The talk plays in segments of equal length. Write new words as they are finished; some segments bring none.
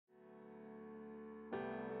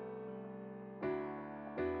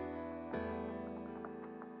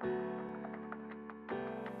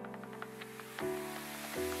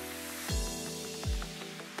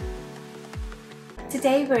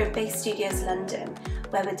Today we're in Base Studios London,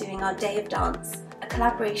 where we're doing our Day of Dance, a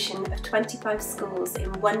collaboration of 25 schools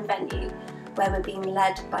in one venue, where we're being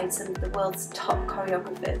led by some of the world's top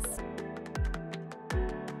choreographers.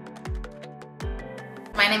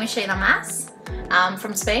 My name is Shayla Mas. I'm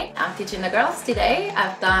from Spain. I'm teaching the girls today.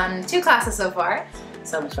 I've done 2 classes so far.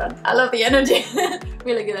 So much fun. I love the energy.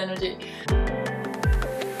 Really good energy.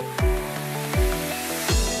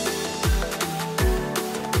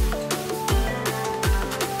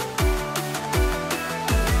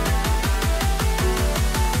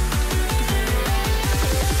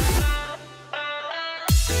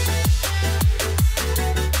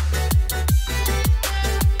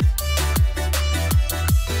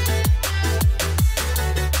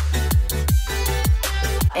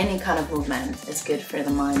 Any kind of movement is good for the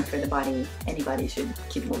mind, for the body. Anybody should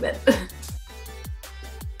keep moving.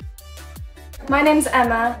 My name's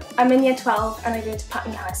Emma, I'm in year 12 and I go to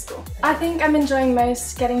Putney High School. I think I'm enjoying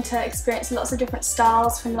most getting to experience lots of different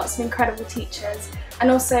styles from lots of incredible teachers and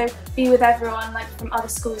also be with everyone like from other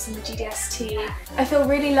schools in the GDST. I feel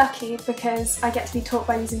really lucky because I get to be taught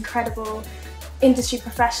by these incredible industry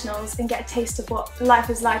professionals and get a taste of what life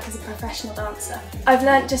is like as a professional dancer. I've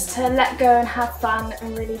learnt just to let go and have fun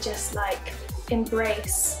and really just like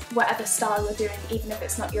embrace whatever style you're doing, even if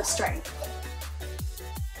it's not your strength.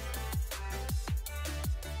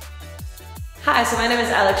 Hi, so my name is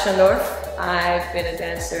Alex Schandorf. I've been a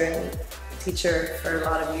dancer and teacher for a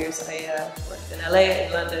lot of years. I worked in LA,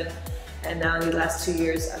 in London, and now in the last 2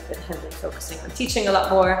 years I've been heavily focusing on teaching a lot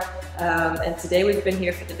more. And today we've been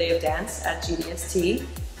here for the Day of Dance at GDST,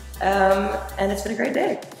 and it's been a great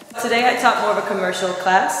day. Today I taught more of a commercial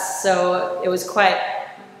class, so it was quite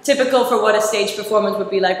typical for what a stage performance would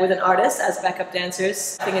be like with an artist as backup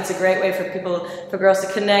dancers. I think it's a great way for girls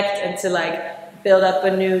to connect and to like build up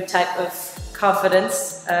a new type of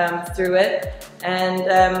confidence through it. And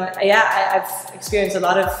yeah, I've experienced a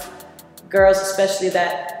lot of girls especially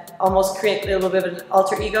that almost create a little bit of an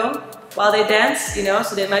alter ego while they dance, you know,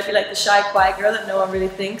 so they might be like the shy, quiet girl that no one really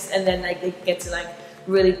thinks, and then like they get to like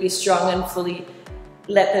really be strong and fully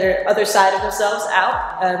let their other side of themselves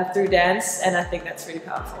out through dance, and I think that's really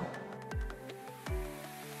powerful.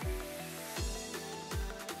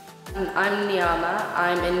 I'm Niyama,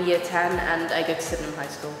 I'm in year 10 and I go to Sydenham High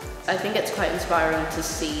School. I think it's quite inspiring to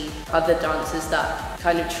see other dancers that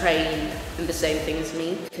kind of train in the same thing as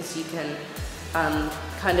me, because you can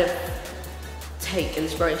kind of take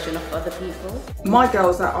inspiration off other people. My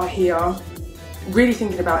girls that are here, really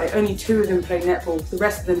thinking about it, only 2 of them play netball, the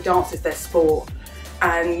rest of them dance is their sport,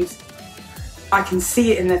 and I can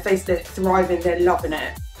see it in their face, they're thriving, they're loving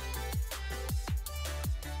it.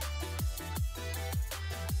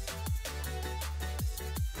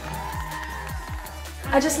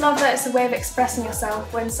 I just love that it's a way of expressing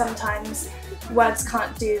yourself when sometimes words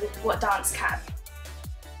can't do what dance can.